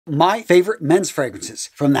My favorite men's fragrances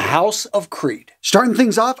from the house of Creed. Starting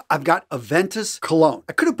things off, I've got Aventus cologne.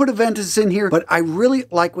 I could have put Aventus in here, but I really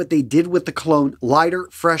like what they did with the cologne. Lighter,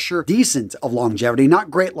 fresher, decent of longevity, not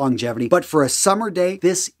great longevity, but for a summer day,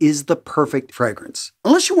 this is the perfect fragrance.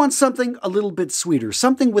 Unless you want something a little bit sweeter,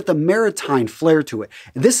 something with a maritime flair to it.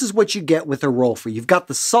 This is what you get with a Rolfer. You've got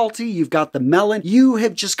the salty, you've got the melon, you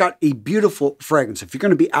have just got a beautiful fragrance. If you're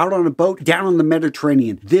gonna be out on a boat, down on the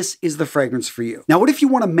Mediterranean, this is the fragrance for you. Now, what if you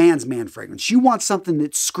want a man's man fragrance? You want something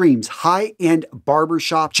that screams high-end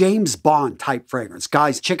barbershop, James Bond type fragrance.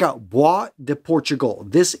 Guys, check out Bois de Portugal.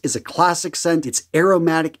 This is a classic scent. It's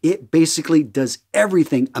aromatic. It basically does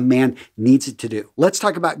everything a man needs it to do. Let's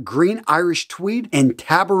talk about Green Irish Tweed and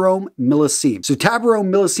Taberome Millesime. So Taberome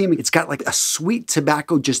Millesime, it's got like a sweet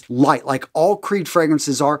tobacco, just light, like all Creed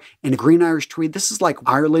fragrances are. And a Green Irish Tweed, this is like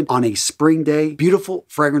Ireland on a spring day. Beautiful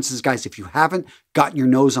fragrances, guys. If you haven't gotten your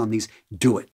nose on these, do it.